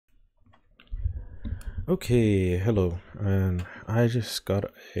Okay, hello, and I just got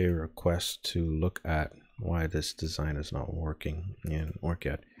a request to look at why this design is not working in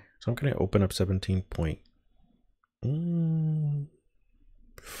OrCAD. So I'm going to open up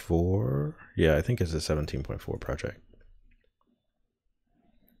 17.4. Yeah, I think it's a 17.4 project.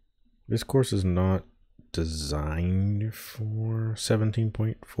 This course is not designed for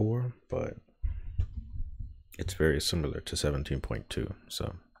 17.4, but it's very similar to 17.2,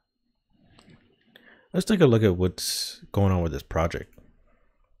 so let's take a look at what's going on with this project.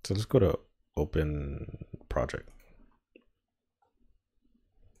 So let's go to open project.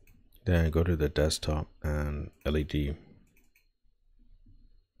 Then go to the desktop and LED.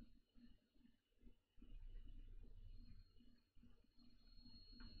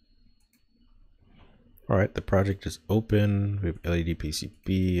 All right, the project is open. We have LED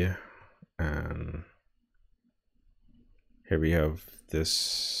PCB, and here we have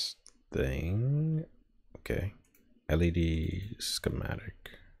this thing. Okay, LED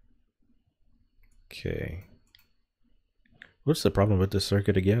schematic. Okay, what's the problem with this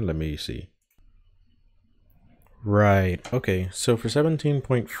circuit again? Let me see. Right, okay, so for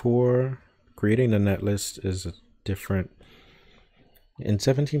 17.4, creating the netlist is different. In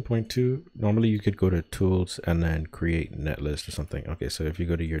 17.2, normally you could go to tools and then create netlist or something. Okay, so if you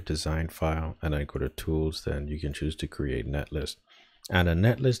go to your design file and then go to tools, then you can choose to create netlist. And a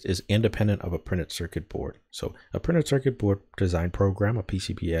netlist is independent of a printed circuit board. So a printed circuit board design program, a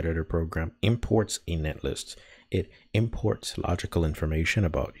PCB editor program, imports a netlist. It imports logical information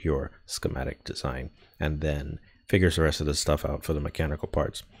about your schematic design and then figures the rest of the stuff out for the mechanical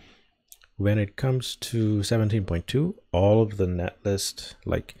parts. When it comes to 17.2, all of the netlist,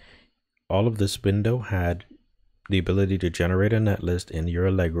 like all of this window, had the ability to generate a netlist in your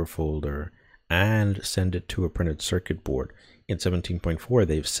Allegro folder and send it to a printed circuit board. In 17.4,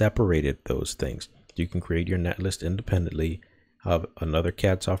 they've separated those things. You can create your netlist independently of another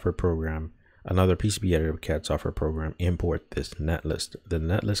CAD software program, another PCB editor CAD software program, import this netlist. The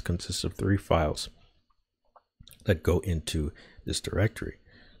netlist consists of 3 files that go into this directory.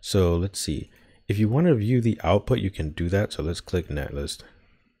 So let's see, if you want to view the output, you can do that. So let's click netlist.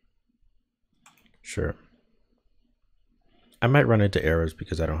 Sure. I might run into errors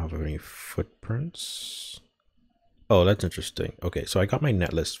because I don't have any footprints. Oh, that's interesting. Okay, so I got my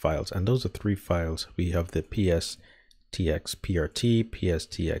netlist files, and those are 3 files. We have the PSTXPRT,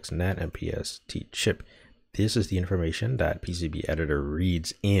 PSTXNet, and PSTChip. This is the information that PCB editor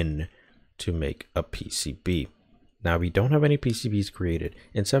reads in to make a PCB. Now we don't have any PCBs created.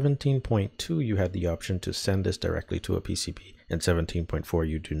 In 17.2, you had the option to send this directly to a PCB. In 17.4,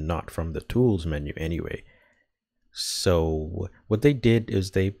 you do not, from the tools menu anyway. So what they did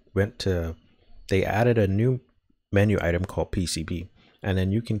is they added a new menu item called PCB, and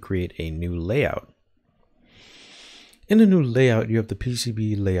then you can create a new layout. In the new layout, you have the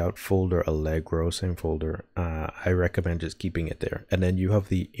PCB layout folder, Allegro, same folder. I recommend just keeping it there. And then you have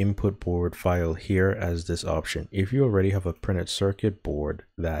the input board file here as this option. If you already have a printed circuit board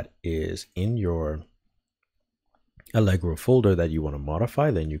that is in your Allegro folder that you want to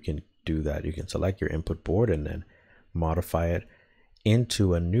modify, then you can do that. You can select your input board and then modify it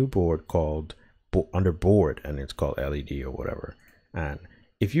into a new board called under board, and it's called LED or whatever. And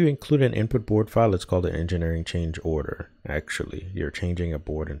if you include an input board file, it's called an engineering change order. Actually, you're changing a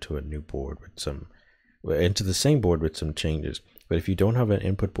board into a new board with into the same board with some changes. But if you don't have an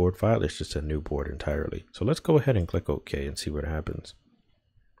input board file, it's just a new board entirely. So let's go ahead and click OK and see what happens.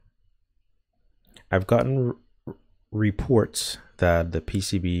 I've gotten reports that the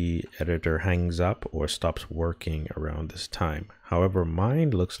PCB editor hangs up or stops working around this time. However,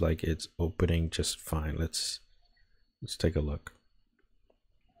 mine looks like it's opening just fine. Let's take a look.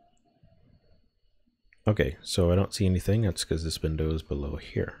 Okay, so I don't see anything. That's because this window is below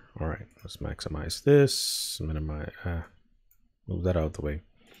here. All right, let's maximize this, minimize, move that out of the way.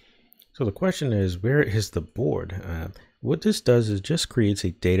 So the question is, where is the board? What this does is just creates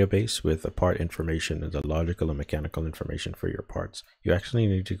a database with the part information and the logical and mechanical information for your parts. You actually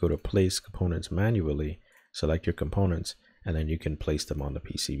need to go to place components manually, select your components, and then you can place them on the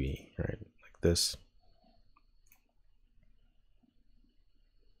PCB, right? Like this.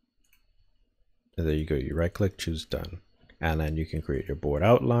 And there you go. You right click, choose done. And then you can create your board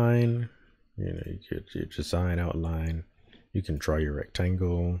outline, your design outline. You can draw your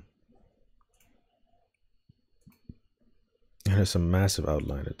rectangle. It has some massive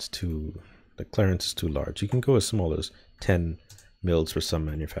outline. The clearance is too large. You can go as small as 10 mils for some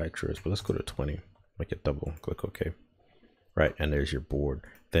manufacturers, but let's go to 20, make it double, click OK. Right, and there's your board.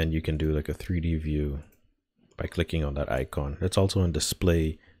 Then you can do like a 3D view by clicking on that icon. It's also in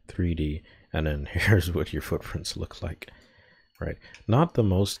display 3D, And then here's what your footprints look like, right? Not the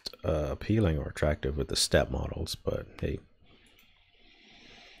most appealing or attractive with the step models, but hey.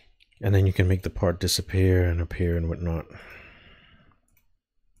 And then you can make the part disappear and appear and whatnot.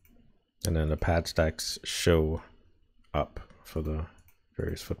 And then the pad stacks show up for the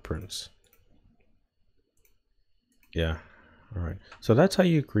various footprints. Yeah, all right. So that's how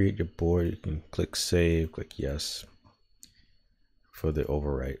you create your board. You can click save, click yes for the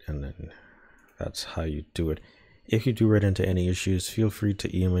overwrite, and then that's how you do it. If you do run into any issues, feel free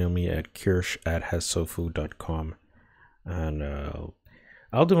to email me at kirsch@hassofu.com, and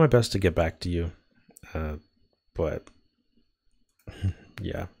I'll do my best to get back to you. But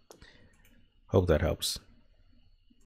yeah, hope that helps.